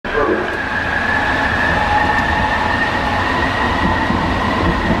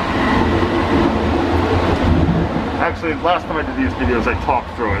Actually, last time I did these videos, I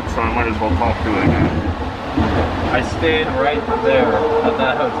talked through it, so I might as well talk through it again. I stayed right there at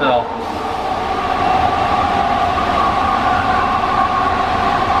that hotel.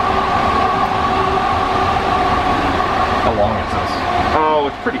 How long is this? Oh,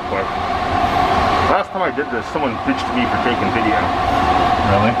 it's pretty quick. Last time I did this, someone bitched me for taking video.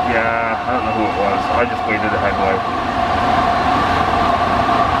 Really? Yeah, I don't know who it was. I just waited a headway.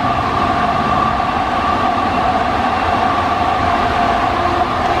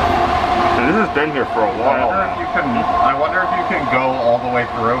 So this has been here for a while now. I wonder if you can go all the way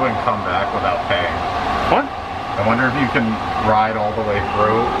through and come back without paying. What? I wonder if you can ride all the way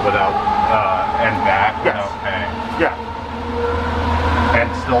through without and back without paying. Yeah. And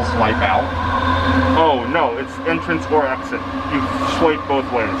still swipe out? Oh no, it's entrance or exit. You swipe both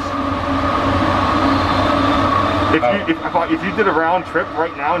ways. If you did a round trip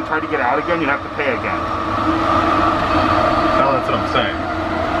right now and tried to get out again, you'd have to pay again. No, that's what I'm saying.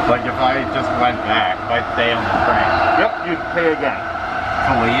 Like if I just went back, if I stay on the train. Yep, you'd pay again.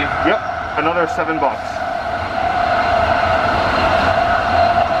 To leave? Yep, another $7.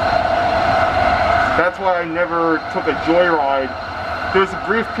 That's why I never took a joyride. There was a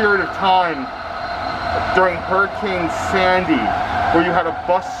brief period of time during Hurricane Sandy where you had a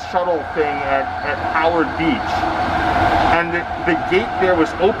bus shuttle thing at Howard Beach. And the gate there was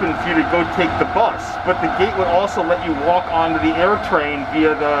open for you to go take the bus, but the gate would also let you walk onto the AirTrain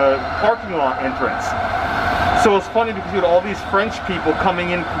via the parking lot entrance. So it was funny because you had all these French people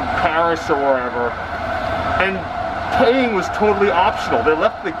coming in from Paris or wherever, and paying was totally optional. They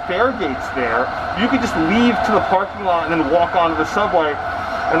left the fare gates there. You could just leave to the parking lot and then walk onto the subway,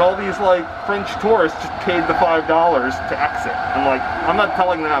 and all these like French tourists just paid the $5 to exit. I'm like, I'm not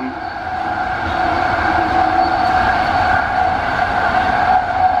telling them.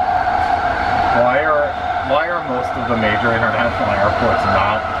 Why are most of the major international airports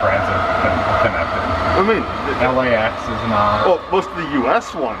not transit connected? I mean, LAX is not. Well, most of the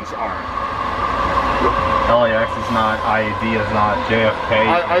US ones aren't. LAX is not, IAD is not, JFK.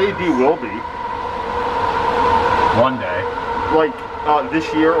 IAD will be. One day. Like this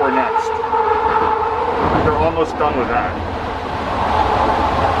year or next. They're almost done with that.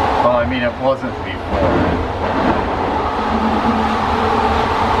 Well, I mean, it wasn't before.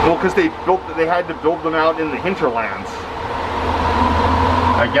 Well, because they had to build them out in the hinterlands.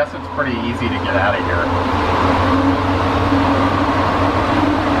 I guess it's pretty easy to get out of here.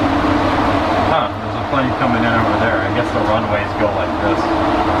 Huh, there's a plane coming in over there. I guess the runways go like this.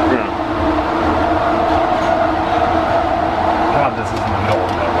 Yeah. God, this is in the middle of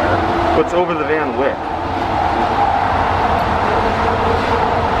nowhere. What's over the Van Wick?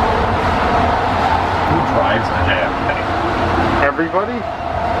 Who drives the JFK? Everybody?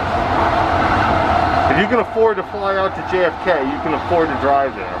 If you can afford to fly out to JFK, you can afford to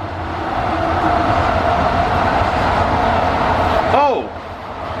drive there. Oh!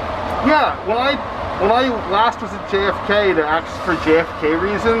 Yeah, when I last was at JFK to ask for JFK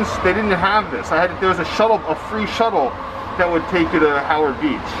reasons, they didn't have this. There was a free shuttle that would take you to Howard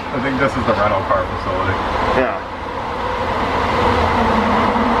Beach. I think this is the rental car facility. Yeah.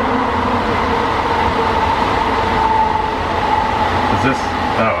 Is this?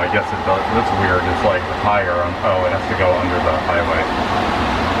 Oh, I guess it does. That's weird. It's like higher on. Oh, it has to go under the highway.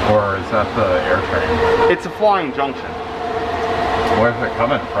 Or is that the AirTrain? It's a flying junction. Where's it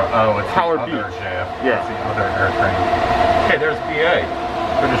coming from? Oh, it's Howard the other Beach. JF. Yeah. It's the other AirTrain. Hey, there's BA.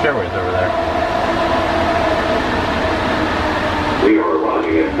 British Airways over there. We are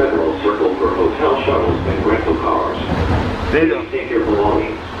arriving at Federal Circle for hotel shuttles and rental cars. Please take your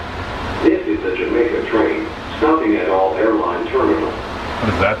belongings. This is the Jamaica train, stopping at all airline terminals. What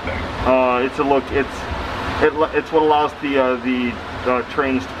is that thing? It's what allows the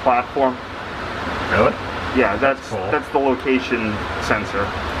trains to platform. Really? Yeah, that's cool. That's the location sensor.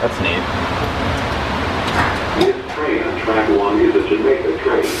 That's neat. This train on track 1 is a Jamaica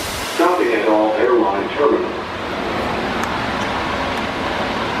train, stopping at all airline terminals.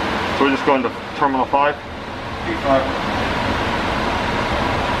 So we're just going to Terminal 5? P5.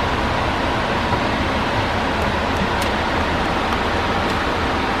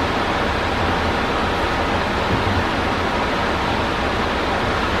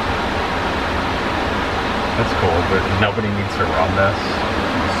 That's cool, but nobody needs to run this.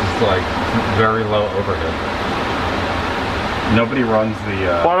 It's just like very low overhead. Nobody runs the.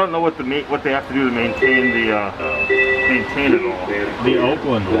 Well, I don't know what they have to do to maintain it all. The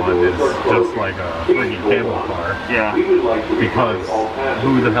Oakland one is just like a freaking cable car. Yeah. Because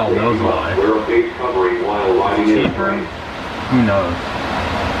who the hell knows why? Cheaper? Who knows?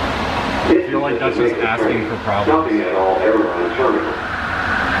 I feel like that's just asking for problems. Stopping at all airline terminals.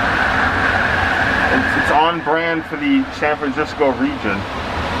 It's on brand for the San Francisco region.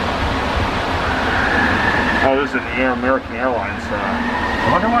 Oh, there's an American Airlines. I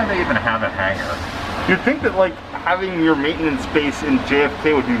wonder why they even have a hangar. You'd think that like having your maintenance base in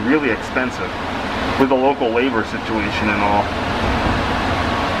JFK would be really expensive with the local labor situation and all.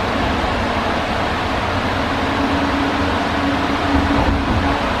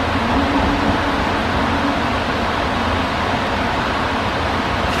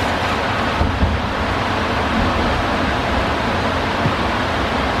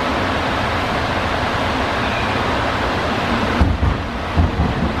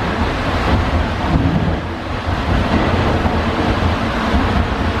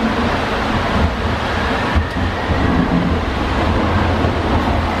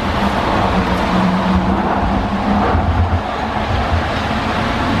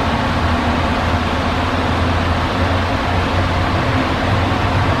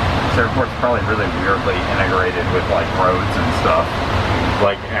 Airport's probably really weirdly integrated with like roads and stuff,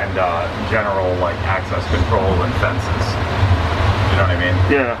 like and general like access control and fences. You know what I mean?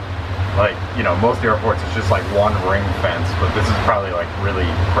 Yeah. Like, you know, most airports it's just like one ring fence, but this is probably like really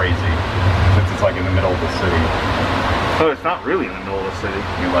crazy since it's like in the middle of the city. Oh, it's not really in the middle of the city.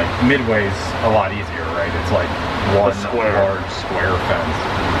 I mean, like Midway's a lot easier, right? It's like one large square fence.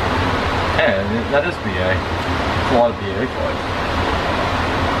 Yeah, that is BA. It's a lot of BA flights.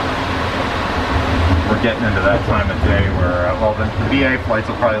 We're getting into that time of day where, well, the BA flights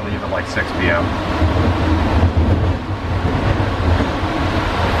will probably leave at like 6 p.m.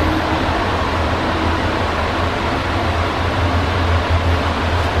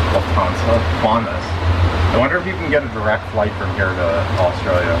 Lufthansa, Qantas. I wonder if you can get a direct flight from here to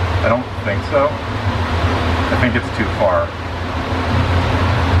Australia. I don't think so. I think it's too far.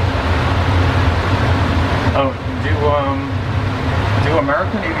 Oh, do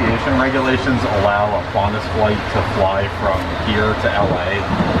American aviation regulations allow a Qantas flight to fly from here to LA?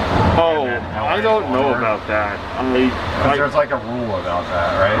 Oh, I don't know about that. Because there's like a rule about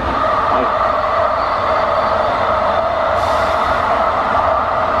that, right?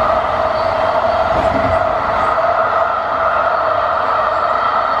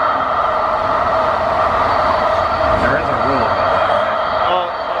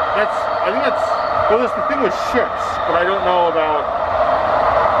 Well, there's the thing with ships, but I don't know about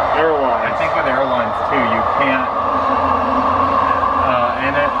airlines. I think with airlines too, you can't,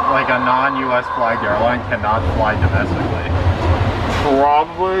 like a non-US flagged airline cannot fly domestically.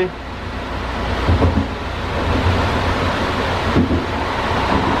 Probably.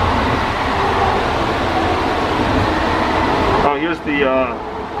 Oh, here's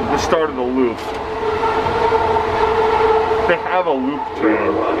the start of the loop. They have a loop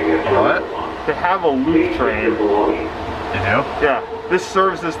train. What? They have a loop train. You do? Yeah. This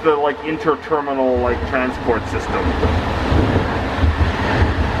serves as the like inter-terminal like transport system.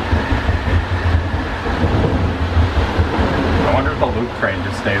 I wonder if the loop train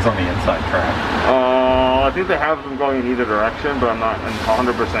just stays on the inside track. I think they have them going in either direction, but I'm not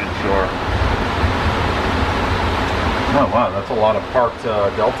 100% sure. Oh wow, that's a lot of parked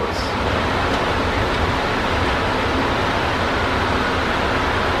deltas.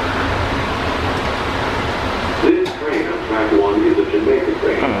 This train on track 1 is a Jamaica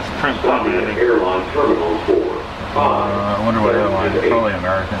train. Stopping at airline terminal 4. I wonder what airline. It's probably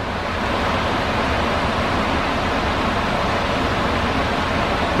American.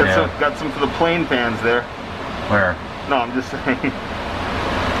 Got some for the plane fans there. Where? No, I'm just saying.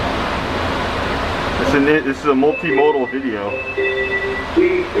 This is a multimodal video.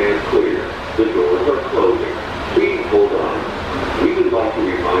 Please stand clear. The doors are closing. Please hold on. We would like to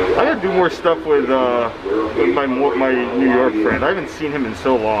remind I gotta do more stuff with my New York friend. I haven't seen him in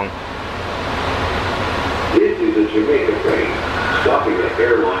so long. This is a Jamaica train. Stopping at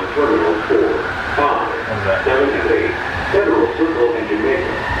airline terminal 4, 5, 7, and 8. Federal Circle and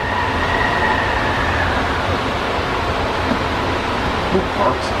Jamaica. Who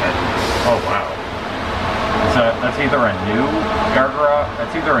parks at? Oh wow. So that's either a new garage.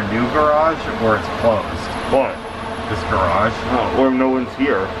 That's either a new garage or it's closed. What? This garage. Oh, or no one's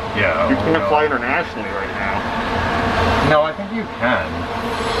here. Yeah. You can't fly internationally right now. No, I think you can.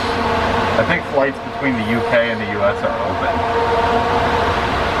 I think flights between the UK and the US are open.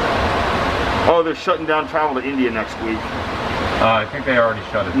 Oh, they're shutting down travel to India next week. I think they already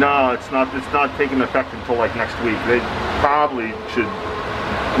shut it down. No, it's not. It's not taking effect until like next week. They probably should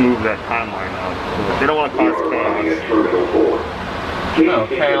move that timeline out. They don't want to cause chaos. Oh,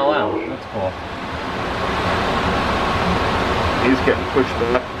 KLM. That's cool. He's getting pushed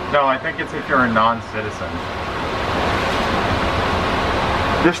back. No, I think it's if you're a non-citizen.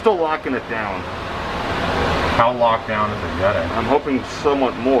 They're still locking it down. How locked down is it getting? I'm hoping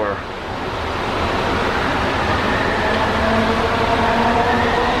somewhat more.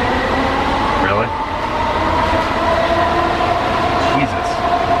 Really? Jesus.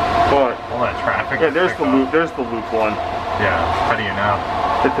 But All that traffic. yeah, there's the loop. There's the loop one. Yeah. How do you know?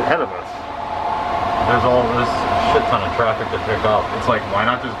 It's ahead of us. There's all this shit ton of traffic to pick up. It's like, why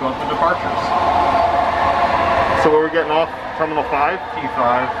not just go up the departures? So where are we getting off? Terminal 5? T5.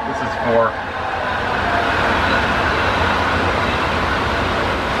 This is 4.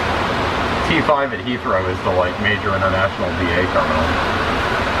 T5 at Heathrow is the like major international BA terminal.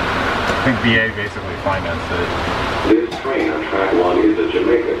 I think BA basically financed it. This train on track 1 is a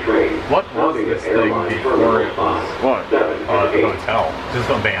Jamaica train. What was this thing before it was What? a hotel? Just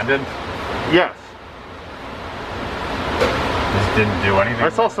abandoned? Yes. Just didn't do anything? I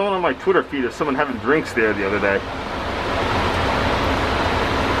saw someone on my Twitter feed of someone having drinks there the other day.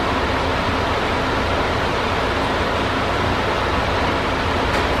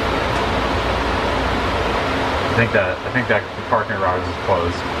 I think that the parking garage is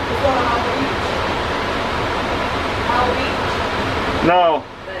closed. No.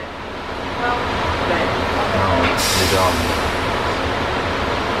 Oh, you're dumb.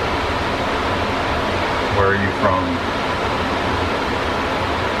 Where are you from?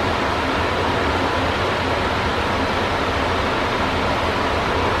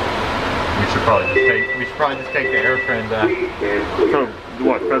 We should probably just take the AirTrain back. So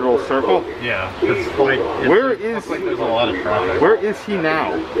what? Federal Circle? Yeah, it's like Where it is? looks like there's a lot of traffic. Where is he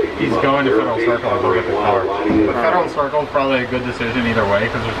now? He's going to Federal Circle to go get the car. But Federal Circle is probably a good decision either way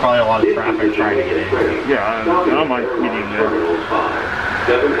because there's probably a lot of traffic trying to get in. Yeah, I don't mind meeting there.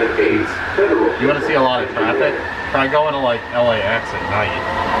 You want to see a lot of traffic? Try going to like LAX at night.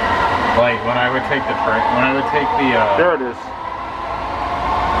 Like when I would take the train, There it is.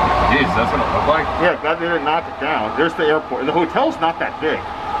 Jeez, that's what it looked like? Yeah, glad they didn't knock it down. There's the airport. The hotel's not that big.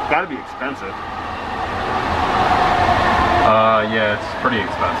 It's got to be expensive. Yeah, it's pretty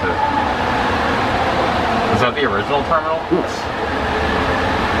expensive. Is that the original terminal? Yes.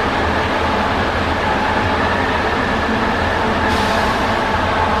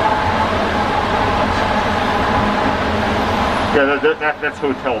 Yeah, that's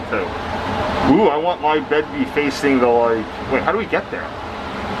hotel too. Ooh, I want my bed to be facing the like. Wait, how do we get there?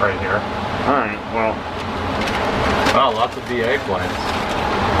 Right here. All right. Well. Oh, lots of BA flights.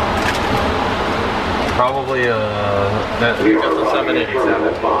 Probably that's a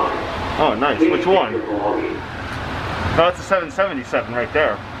 787. Oh, nice. Which one? No, it's a 777 right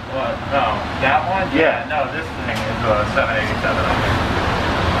there. What? No, that one? Yeah. No, this thing is a 787, I think.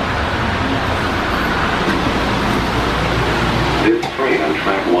 This train on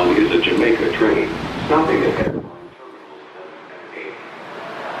track 1 is a Jamaica train, stopping at airline terminal 7 and 8.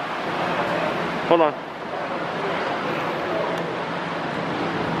 Hold on.